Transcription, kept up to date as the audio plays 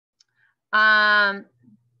So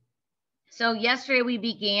yesterday we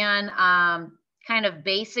began kind of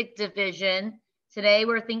basic division. Today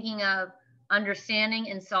we're thinking of understanding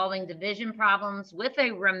and solving division problems with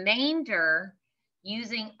a remainder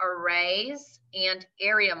using arrays and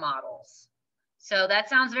area models. So that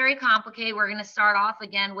sounds very complicated. We're going to start off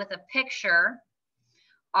again with a picture.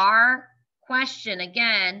 Our question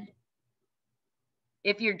again,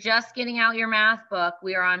 if you're just getting out your math book,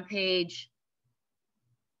 we are on page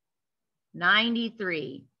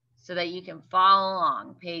 93 so that you can follow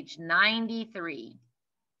along. Page 93.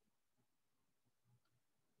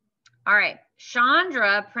 All right,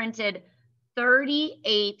 Chandra printed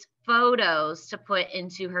 38 photos to put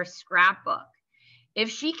into her scrapbook. If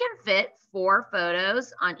she can fit 4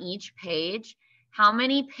 photos on each page, how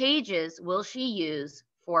many pages will she use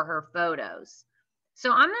for her photos?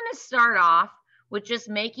 So I'm going to start off with just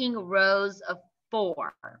making rows of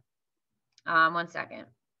 4. 1 second.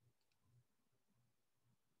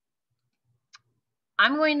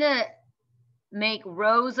 I'm going to make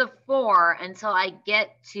rows of 4 until I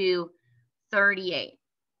get to 38.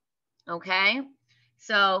 Okay,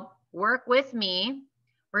 so work with me.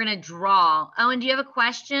 We're going to draw. Owen, do you have a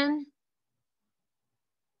question?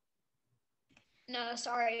 No,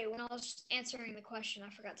 sorry. When I was answering the question, I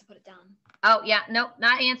forgot to put it down. Oh, yeah. Nope,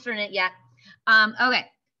 not answering it yet. Okay,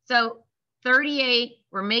 so 38,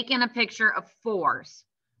 we're making a picture of 4s.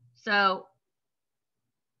 So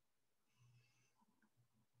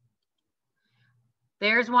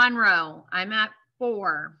there's one row. I'm at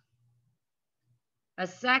 4. A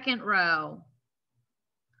second row.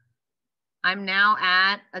 I'm now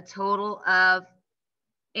at a total of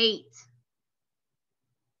 8.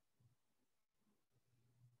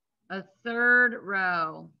 A third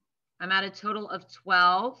row. I'm at a total of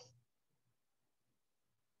 12.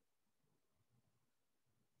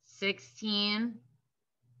 16.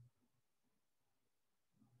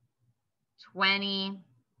 20.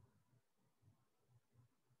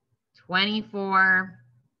 24.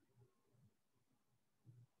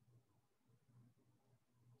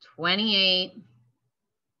 28.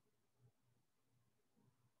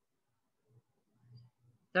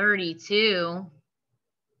 32.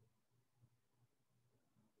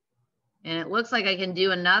 And it looks like I can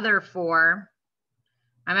do another 4.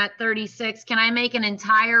 I'm at 36. Can I make an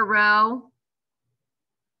entire row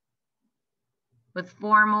with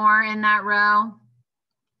 4 more in that row?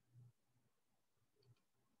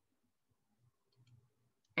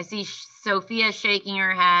 I see Sophia shaking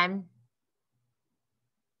her head.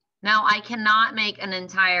 No, I cannot make an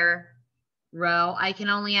entire row. I can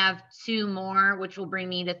only have 2 more, which will bring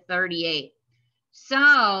me to 38.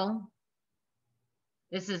 So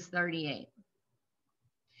this is 38.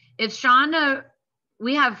 If Shonda,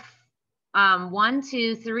 we have 1,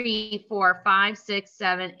 2, 3, 4, 5, 6,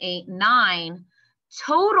 7, 8, 9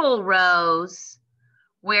 total rows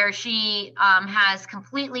where she has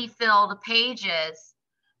completely filled pages,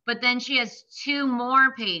 but then she has 2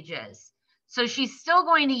 more pages. So she's still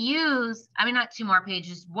going to use, I mean, not 2 more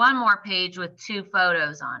pages, 1 more page with 2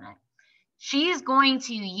 photos on it. She's going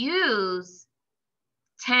to use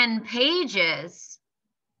 10 pages,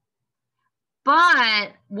 but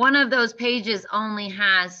one of those pages only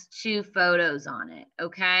has 2 photos on it,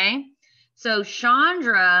 okay? So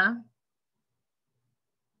Chandra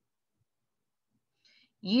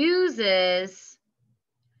uses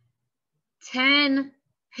 10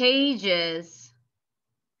 pages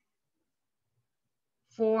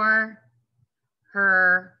for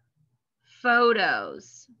her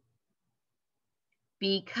photos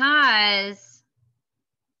because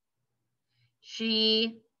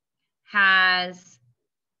she has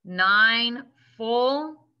 9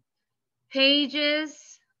 full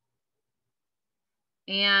pages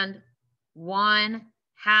and 1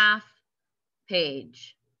 half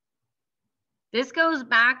page. This goes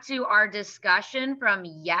back to our discussion from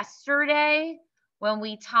yesterday when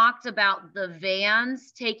we talked about the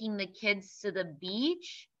vans taking the kids to the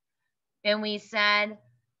beach. And we said,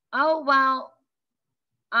 oh, well,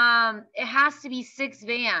 it has to be 6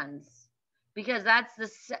 vans because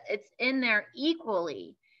it's in there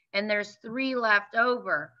equally. And there's 3 left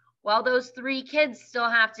over. Well, those 3 kids still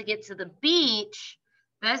have to get to the beach.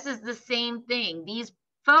 This is the same thing. These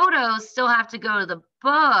photos still have to go to the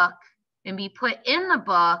book and be put in the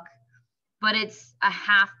book, but it's a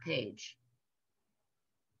half page.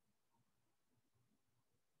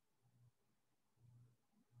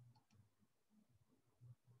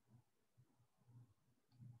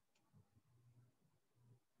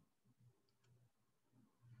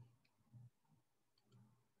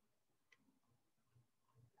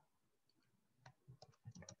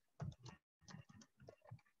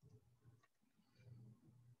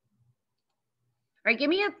 right, give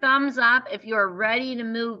me a thumbs up if you're ready to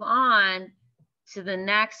move on to the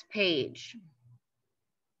next page.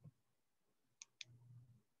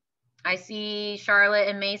 I see Charlotte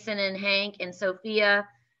and Mason and Hank and Sophia.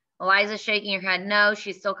 Eliza's shaking her head no.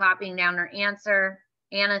 She's still copying down her answer.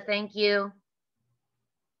 Anna, thank you.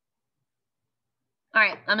 All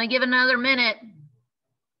right, I'm gonna give another minute.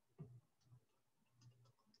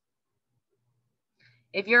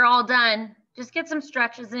 If you're all done, just get some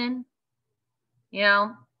stretches in, you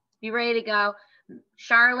know, be ready to go.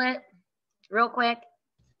 Charlotte, real quick.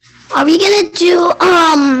 Are we gonna do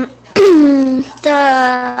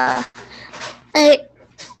the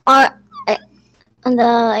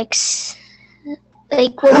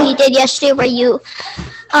like what we did yesterday, where you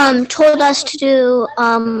told us to do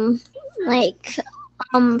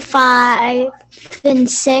 5 and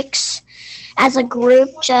 6 as a group,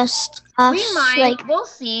 just us? We might. Like, we'll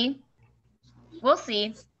see. We'll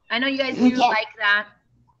see. I know you guys do like that,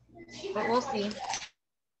 but we'll see.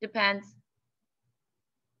 Depends.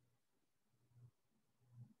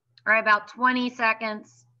 All right, about 20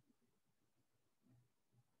 seconds.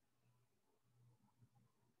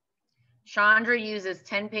 Chandra uses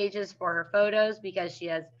 10 pages for her photos because she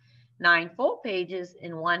has 9 full pages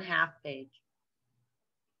in 1 half page.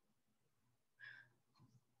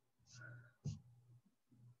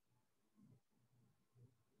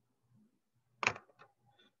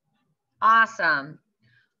 Awesome.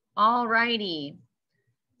 All righty.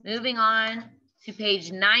 Moving on to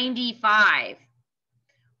page 95.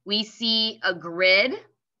 We see a grid.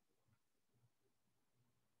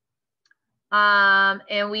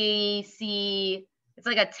 And we see, it's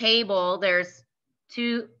like a table. There's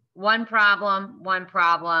one problem.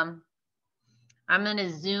 I'm going to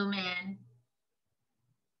zoom in.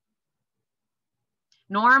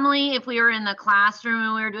 Normally, if we were in the classroom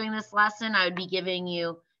and we were doing this lesson, I would be giving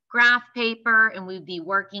you graph paper and we'd be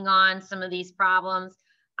working on some of these problems.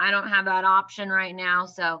 I don't have that option right now.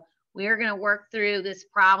 So we are going to work through this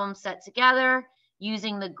problem set together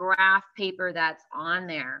using the graph paper that's on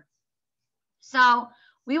there. So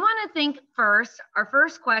we want to think first. Our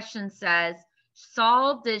first question says,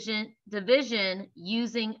 solve division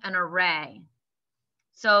using an array.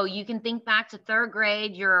 So you can think back to 3rd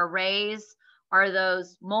grade. Your arrays are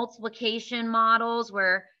those multiplication models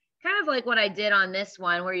where kind of like what I did on this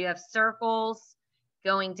one, where you have circles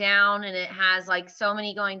going down and it has like so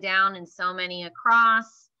many going down and so many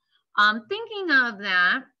across. Thinking of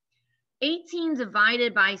that, 18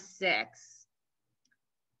 divided by 6.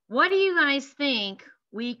 What do you guys think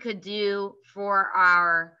we could do for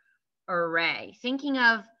our array? Thinking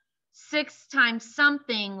of 6 times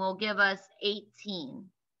something will give us 18.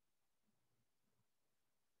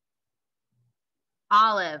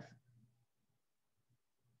 Olive.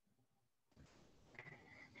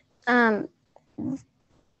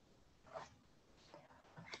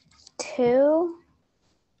 2.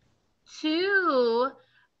 2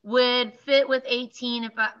 would fit with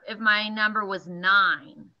 18 if my number was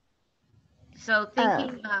 9. So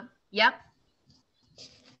thinking of, yep.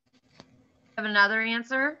 Have another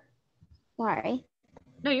answer? Sorry.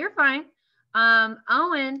 No, you're fine.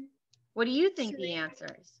 Owen, what do you think 3. The answer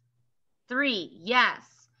is? 3,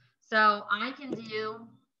 yes. So I can do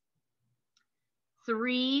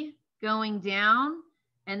 3 going down,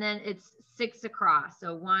 and then it's 6 across.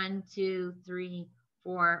 So 1, 2, 3,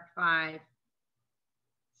 4, 5,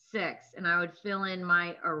 6. And I would fill in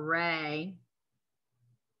my array.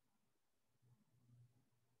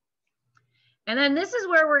 And then this is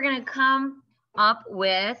where we're going to come up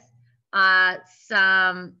with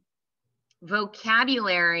some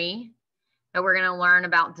vocabulary that we're going to learn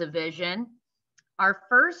about division. Our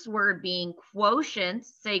first word being quotient.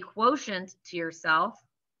 Say quotient to yourself.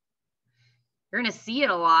 You're going to see it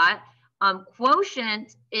a lot.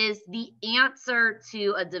 Quotient is the answer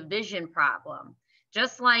to a division problem.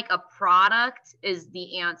 Just like a product is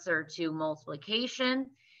the answer to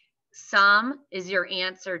multiplication, sum is your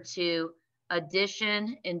answer to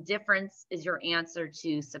addition, and difference is your answer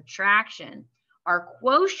to subtraction. Our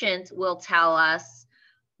quotient will tell us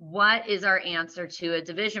what is our answer to a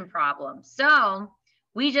division problem. So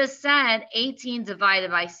we just said 18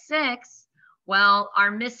 divided by 6. Well,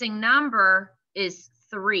 our missing number is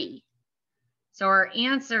 3. So our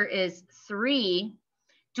answer is 3.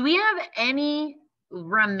 Do we have any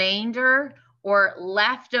remainder or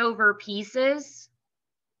leftover pieces?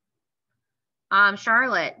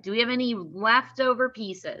 Charlotte, do we have any leftover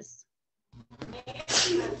pieces?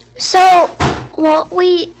 So, well,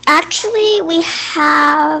 we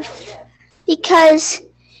have, because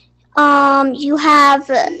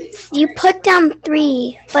you put down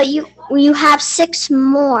 3, but you have 6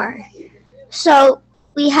 more. So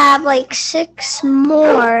we have like 6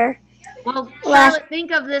 more. Well, Left. Charlotte,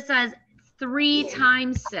 think of this as 3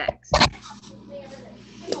 times 6.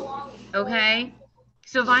 Okay?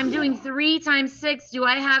 So if I'm doing 3 times 6, do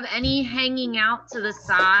I have any hanging out to the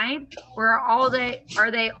side? Or are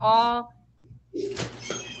they all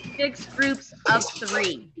 6 groups of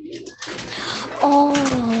 3?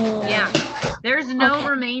 Oh. Yeah. There's no Okay.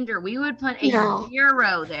 remainder. We would put a No.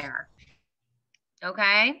 0 there.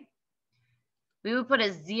 Okay? We would put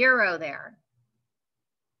a 0 there.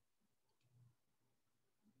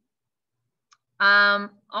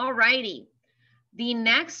 All righty. The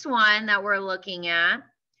next one that we're looking at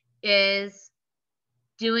is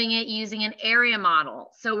doing it using an area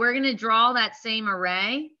model. So we're going to draw that same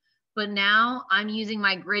array, but now I'm using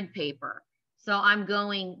my grid paper. So I'm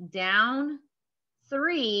going down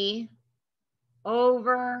 3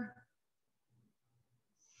 over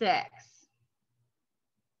 6.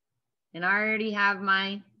 And I already have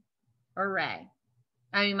my array.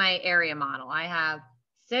 I mean, my area model. I have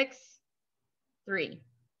 6, 3.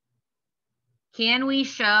 Can we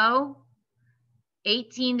show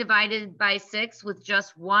 18 divided by 6 with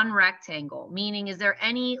just one rectangle? Meaning, is there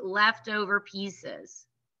any leftover pieces?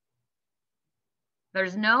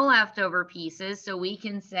 There's no leftover pieces, so we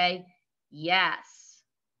can say yes.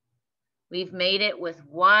 We've made it with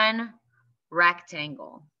one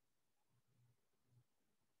rectangle.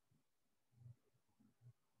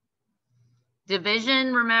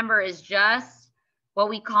 Division, remember, is just what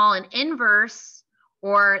we call an inverse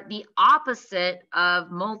or the opposite of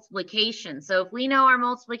multiplication. So if we know our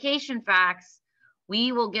multiplication facts,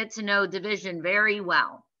 we will get to know division very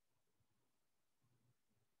well.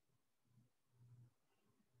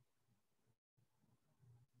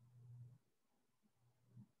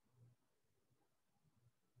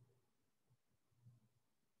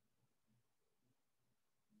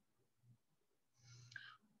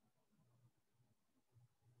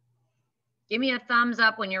 Give me a thumbs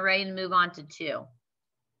up when you're ready to move on to 2.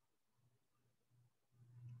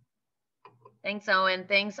 Thanks, Owen.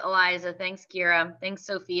 Thanks, Eliza. Thanks, Kira. Thanks,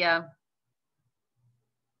 Sophia.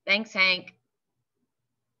 Thanks, Hank.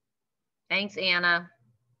 Thanks, Anna.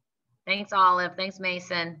 Thanks, Olive. Thanks,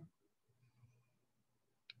 Mason.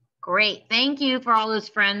 Great. Thank you for all those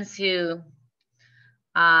friends who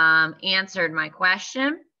answered my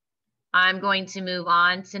question. I'm going to move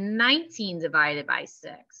on to 19 divided by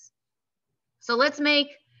 6. So let's make,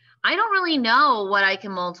 I don't really know what I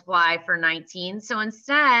can multiply for 19. So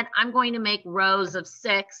instead, I'm going to make rows of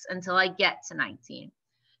 6 until I get to 19.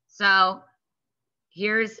 So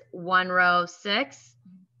here's one row of 6.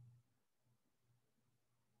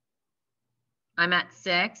 I'm at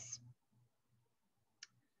 6.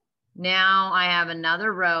 Now I have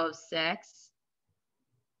another row of 6.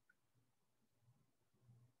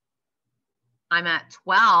 I'm at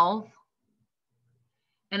 12.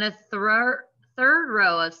 And a third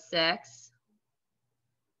row of 6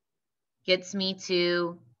 gets me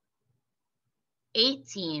to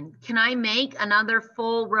 18. Can I make another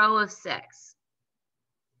full row of 6?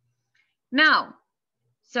 No.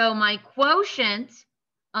 So my quotient,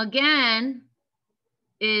 again,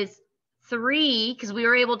 is 3, because we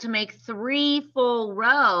were able to make 3 full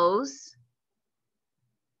rows.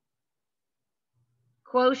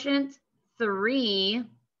 Quotient 3.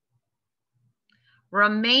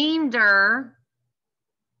 Remainder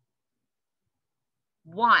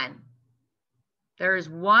 1. There's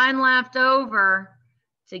 1 left over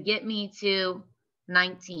to get me to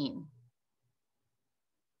 19.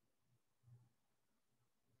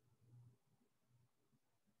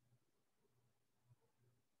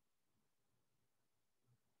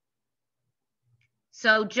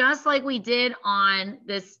 So just like we did on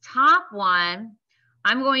this top one,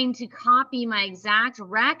 I'm going to copy my exact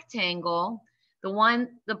rectangle,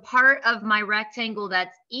 the part of my rectangle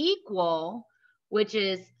that's equal, which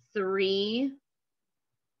is 3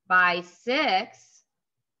 by 6.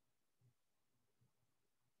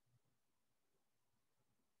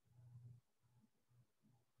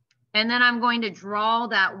 And then I'm going to draw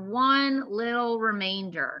that one little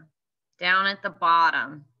remainder down at the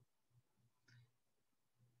bottom,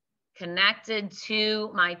 connected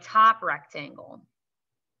to my top rectangle.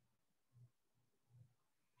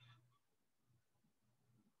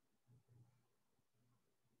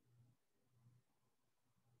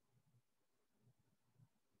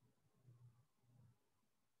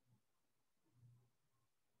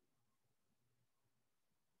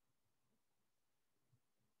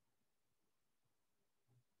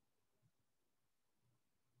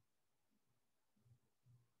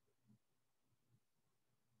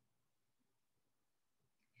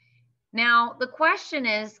 Now, the question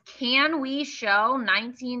is, can we show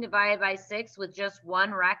 19 divided by 6 with just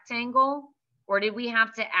one rectangle? Or did we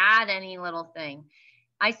have to add any little thing?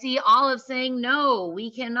 I see Olive saying, no,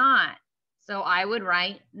 we cannot. So I would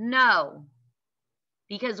write no,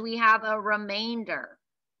 because we have a remainder.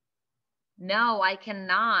 No, I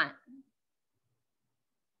cannot.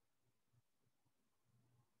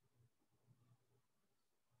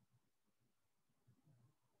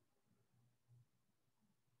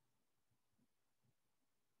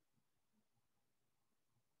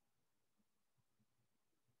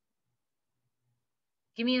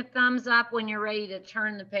 Give me a thumbs up when you're ready to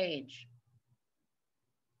turn the page.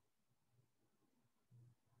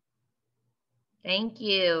 Thank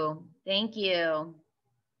you. Thank you.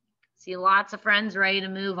 See lots of friends ready to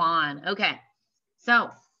move on. Okay,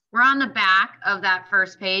 so we're on the back of that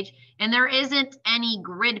first page, and there isn't any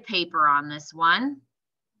grid paper on this one.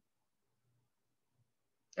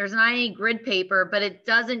 There's not any grid paper, but it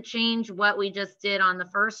doesn't change what we just did on the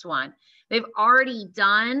first one. They've already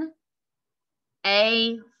done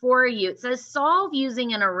A for you. It says solve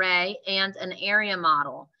using an array and an area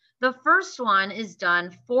model. The first one is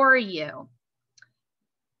done for you.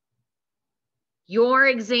 Your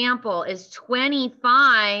example is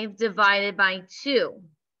 25 divided by 2.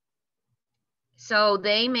 So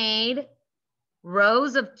they made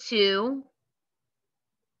rows of 2,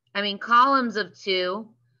 columns of 2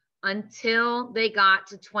 until they got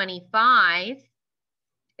to 25,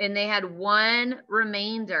 and they had one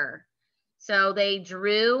remainder. So they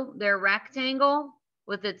drew their rectangle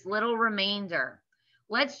with its little remainder.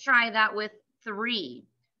 Let's try that with 3.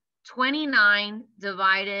 29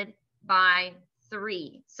 divided by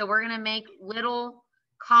 3. So we're going to make little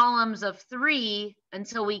columns of 3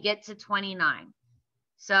 until we get to 29.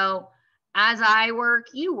 So as I work,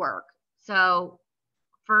 you work. So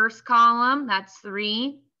first column, that's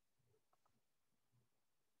 3,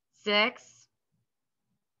 6,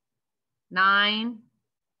 9,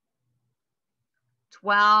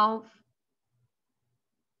 12,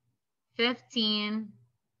 15,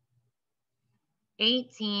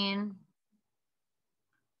 18,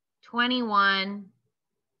 21,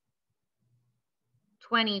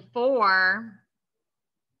 24,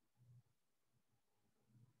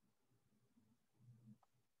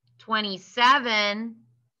 27,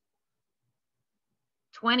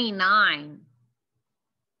 29.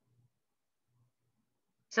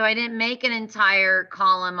 So I didn't make an entire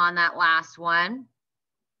column on that last one.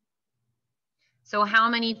 So how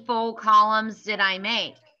many full columns did I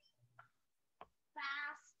make?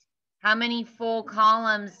 How many full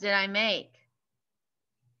columns did I make?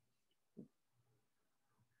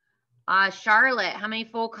 Charlotte, how many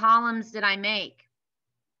full columns did I make?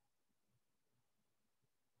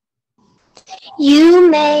 You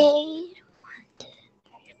made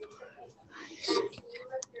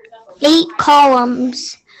 8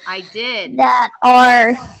 columns. I did. That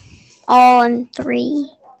are all in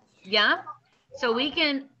 3. Yeah. So we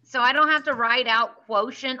can, so I don't have to write out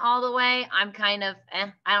quotient all the way. I'm kind of,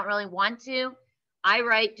 I don't really want to. I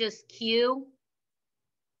write just Q.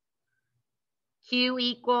 Q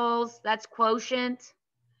equals, that's quotient.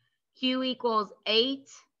 Q equals 8.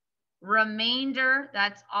 Remainder,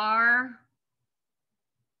 that's R.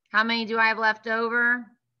 How many do I have left over?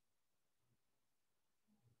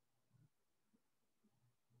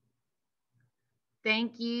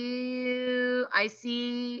 Thank you. I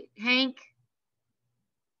see Hank.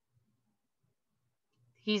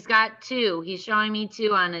 He's got 2. He's showing me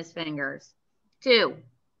 2 on his fingers. 2.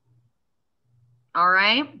 All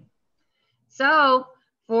right. So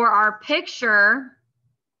for our picture,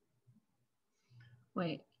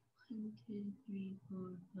 wait. 1, 2, 3, 4,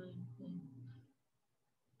 5, 6.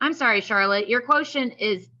 I'm sorry, Charlotte. Your quotient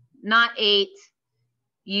is not 8.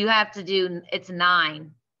 You have to do, it's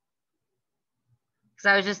 9. Because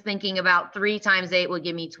I was just thinking about 3 times 8 would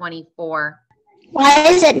give me 24. Why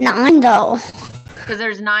is it 9 though? Because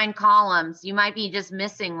there's 9 columns. You might be just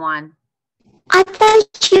missing one. I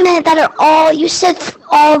thought you meant that are all, you said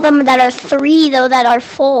all of them that are 3 though that are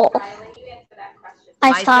full.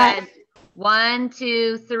 I thought. Said 1,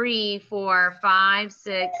 2, 3, 4, 5,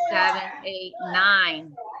 6, 7, 8,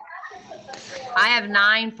 9. I have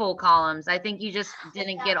 9 full columns. I think you just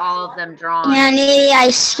didn't get all of them drawn. Yeah, maybe I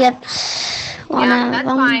skipped one of that's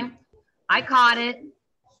them. fine. I caught it.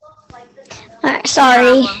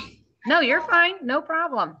 Sorry. No, you're fine. No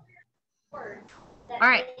problem. All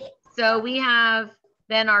right. So we have,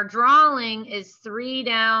 then our drawing is 3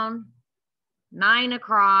 down, 9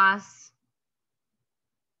 across,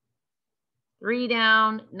 3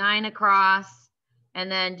 down, 9 across, and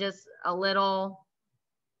then just a little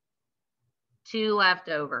 2 left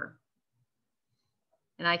over.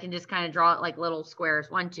 And I can just kind of draw it like little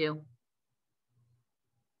squares. 1, 2.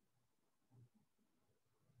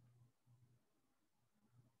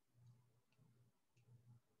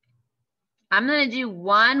 I'm going to do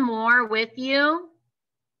one more with you.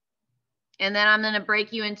 And then I'm going to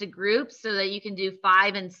break you into groups so that you can do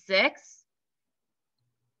 5 and 6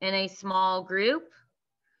 in a small group.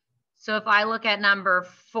 So if I look at number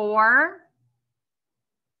 4,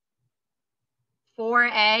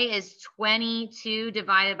 4A is 22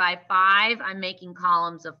 divided by 5. I'm making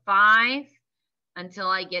columns of 5 until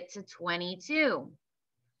I get to 22.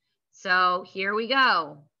 So here we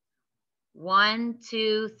go. 1,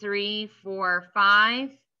 2, 3, 4, 5.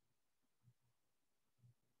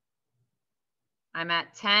 I'm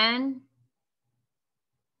at 10,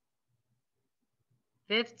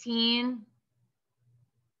 15,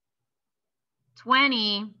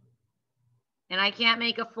 20, and I can't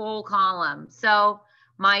make a full column. So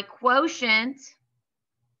my quotient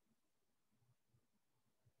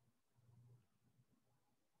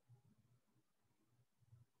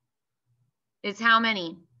is how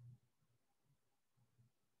many?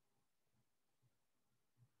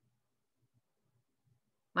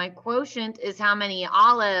 My quotient is how many?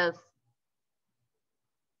 Olive?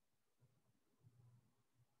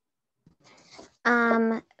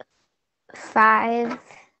 $5.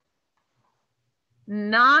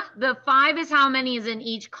 Not the 5 is how many is in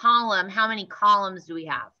each column. How many columns do we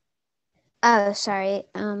have? Oh, sorry.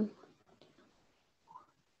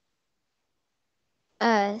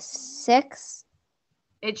 6.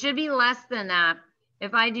 It should be less than that.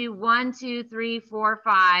 If I do 1, 2, 3, 4,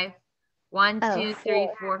 5, 1, 2, 3,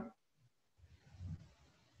 4.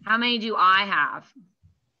 How many do I have?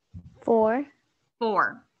 4.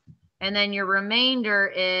 4. And then your remainder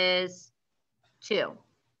is 2.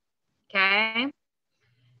 Okay.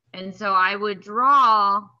 And so I would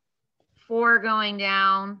draw 4 going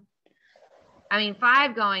down.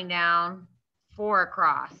 5 going down, 4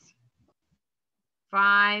 across.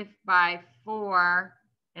 5 by 4,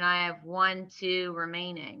 and I have 1, 2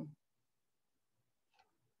 remaining.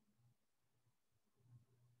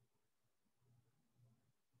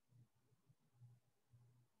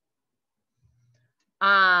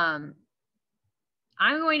 I'm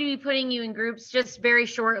going to be putting you in groups just very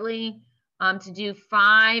shortly to do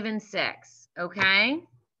 5 and 6, okay?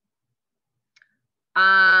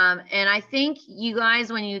 And I think you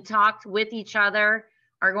guys, when you talked with each other,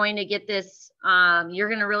 are going to get this, you're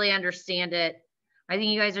going to really understand it. I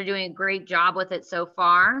think you guys are doing a great job with it so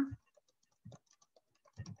far.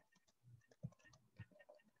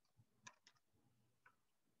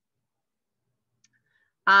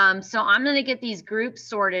 So I'm going to get these groups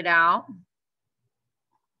sorted out.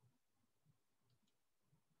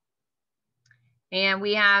 And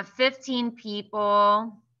we have 15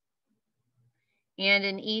 people. And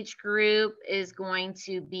in each group is going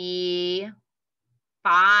to be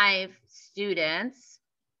 5 students.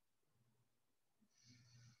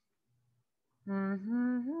 One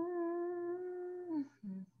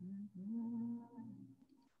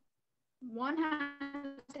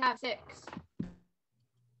has to have 6.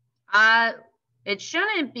 It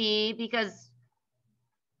shouldn't be, because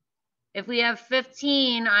if we have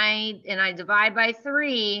 15, I divide by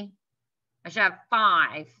 3, I should have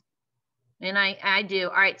 5. And I do.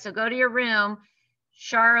 All right, so go to your room.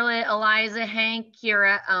 Charlotte, Eliza, Hank,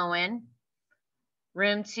 Kira, Owen.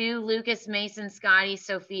 Room 2, Lucas, Mason, Scotty,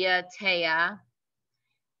 Sophia, Taya.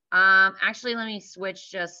 Actually, let me switch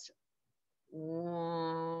just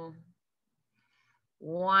one.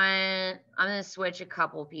 I'm going to switch a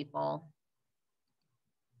couple people.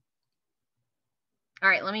 All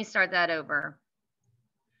right, let me start that over.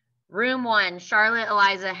 Room 1, Charlotte,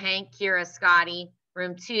 Eliza, Hank, Kira, Scotty.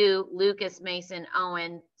 Room 2, Lucas, Mason,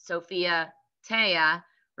 Owen, Sophia, Taya.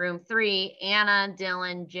 Room 3, Anna,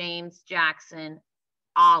 Dylan, James, Jackson,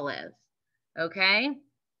 Olive. Okay?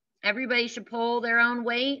 Everybody should pull their own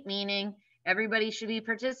weight, meaning everybody should be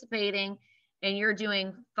participating, and you're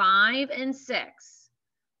doing 5 and 6.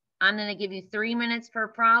 I'm going to give you 3 minutes per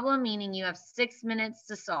problem, meaning you have 6 minutes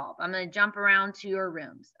to solve. I'm going to jump around to your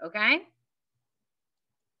rooms, okay?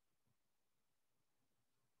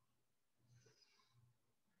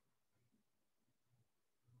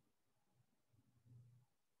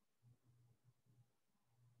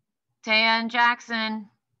 Taya and Jackson,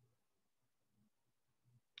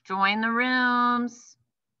 join the rooms.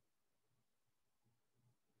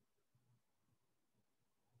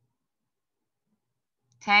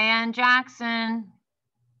 Taya and Jackson.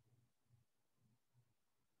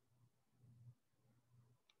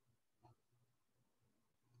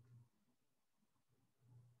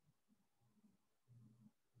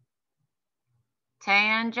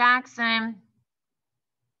 Taya and Jackson.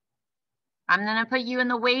 I'm going to put you in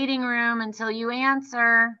the waiting room until you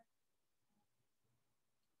answer.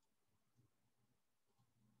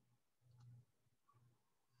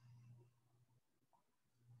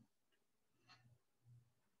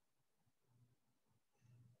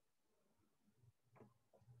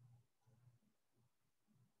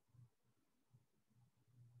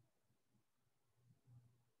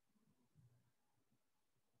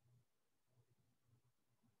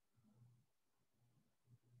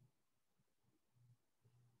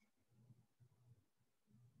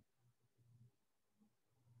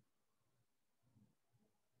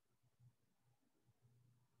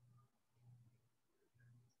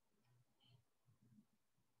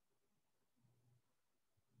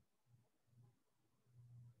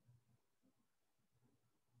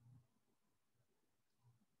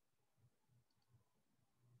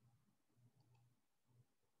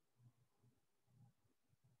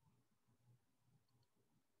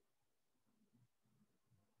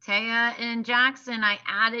 Taya and Jackson, I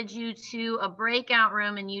added you to a breakout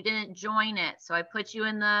room and you didn't join it. So I put you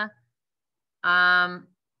in the, all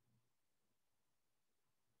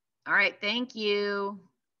right, thank you.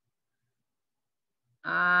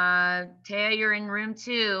 Taya, you're in room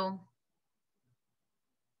 2.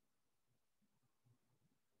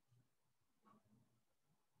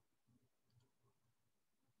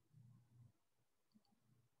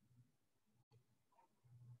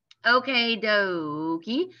 Okay,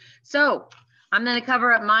 dokie. So I'm going to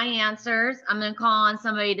cover up my answers. I'm going to call on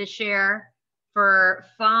somebody to share for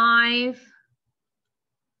 5.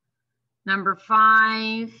 Number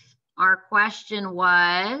 5, our question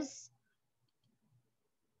was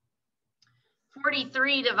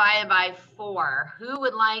 43 divided by 4. Who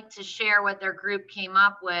would like to share what their group came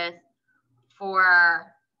up with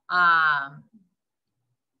for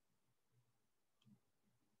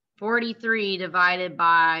 43 divided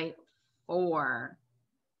by 4?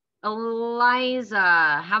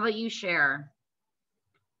 Eliza, how about you share?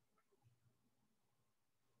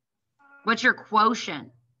 What's your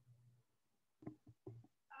quotient?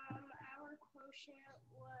 Our quotient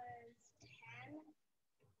was 10.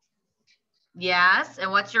 Yes,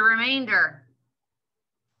 and what's your remainder?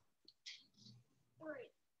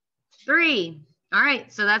 3. All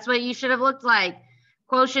right, so that's what you should have looked like.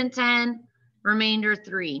 Quotient 10, remainder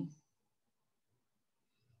 3.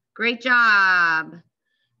 Great job.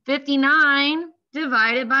 59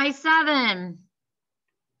 divided by 7.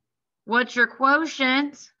 What's your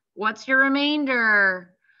quotient? What's your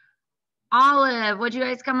remainder? Olive, what'd you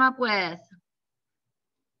guys come up with?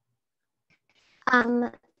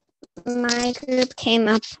 My group came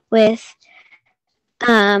up with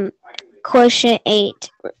quotient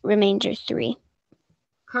 8, remainder 3.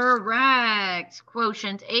 Correct.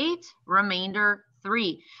 Quotient 8, remainder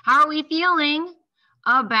 3. How are we feeling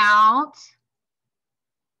about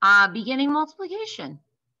beginning multiplication?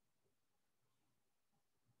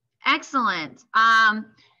 Excellent.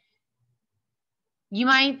 You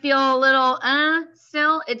might feel a little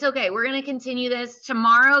still. It's okay. We're going to continue this.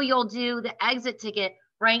 Tomorrow you'll do the exit ticket.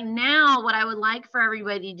 Right now, what I would like for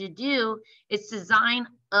everybody to do is to sign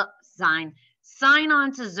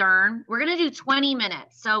on to Zearn. We're going to do 20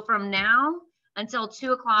 minutes. So from now until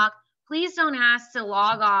 2 o'clock, please don't ask to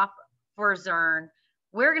log off for Zearn.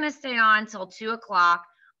 We're going to stay on till 2 o'clock.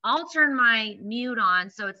 I'll turn my mute on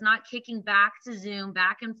so it's not kicking back to Zoom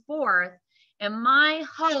back and forth. And my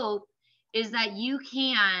hope is that you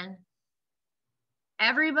can,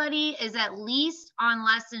 everybody is at least on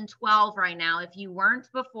lesson 12 right now. If you weren't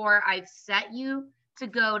before, I've set you to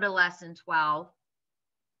go to lesson 12.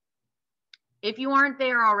 If you aren't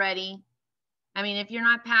there already, I mean, if you're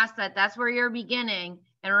not past that, that's where you're beginning.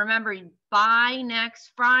 And remember, by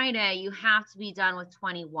next Friday, you have to be done with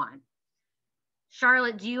 21.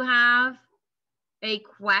 Charlotte, do you have a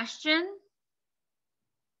question?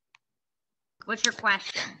 What's your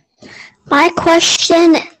question? My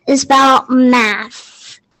question is about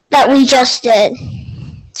math that we just did.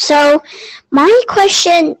 So my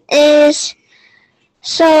question is,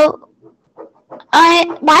 so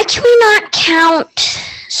why can we not count?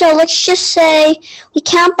 So let's just say we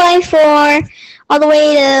count by 4 all the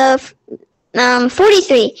way to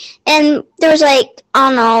 43, and there's like, I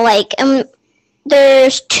don't know, like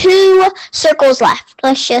there's 2 circles left.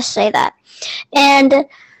 Let's just say that. And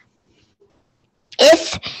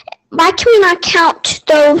why can we not count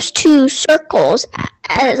those 2 circles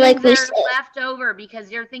as like we said? Left over because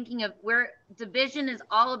you're thinking of where division is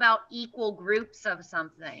all about equal groups of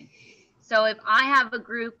something. So if I have a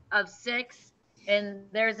group of 6 and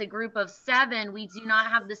there's a group of 7, we do not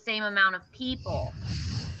have the same amount of people.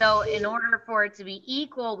 So in order for it to be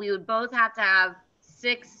equal, we would both have to have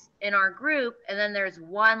 6 in our group, and then there's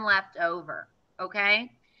 1 left over. Okay,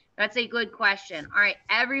 that's a good question. All right,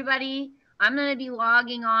 everybody, I'm going to be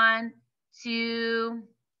logging on to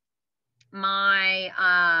my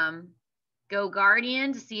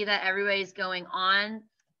GoGuardian to see that everybody's going on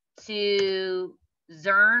to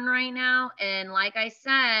Zearn right now. And like I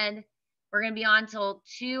said, we're going to be on till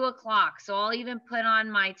 2 o'clock. So I'll even put on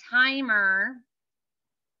my timer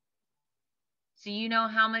so you know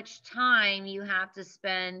how much time you have to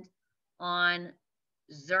spend on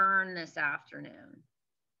Zearn this afternoon.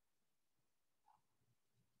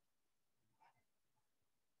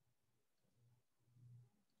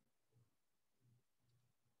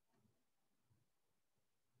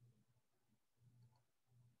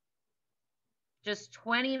 Just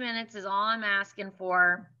 20 minutes is all I'm asking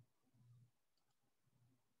for.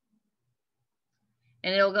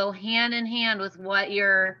 And it'll go hand in hand with what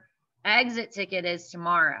your exit ticket is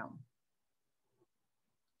tomorrow.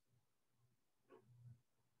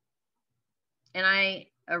 And I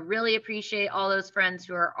really appreciate all those friends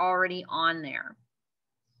who are already on there.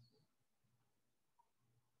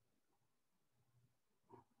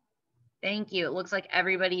 Thank you. It looks like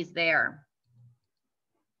everybody's there.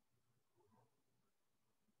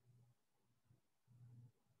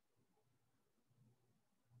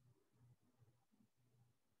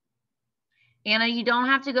 Anna, you don't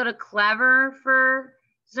have to go to Clever for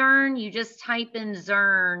Zearn. You just type in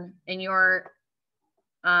Zearn in your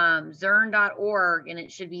Zearn.org and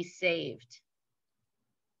it should be saved.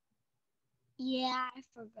 Yeah, I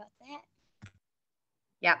forgot that.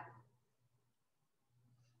 Yep.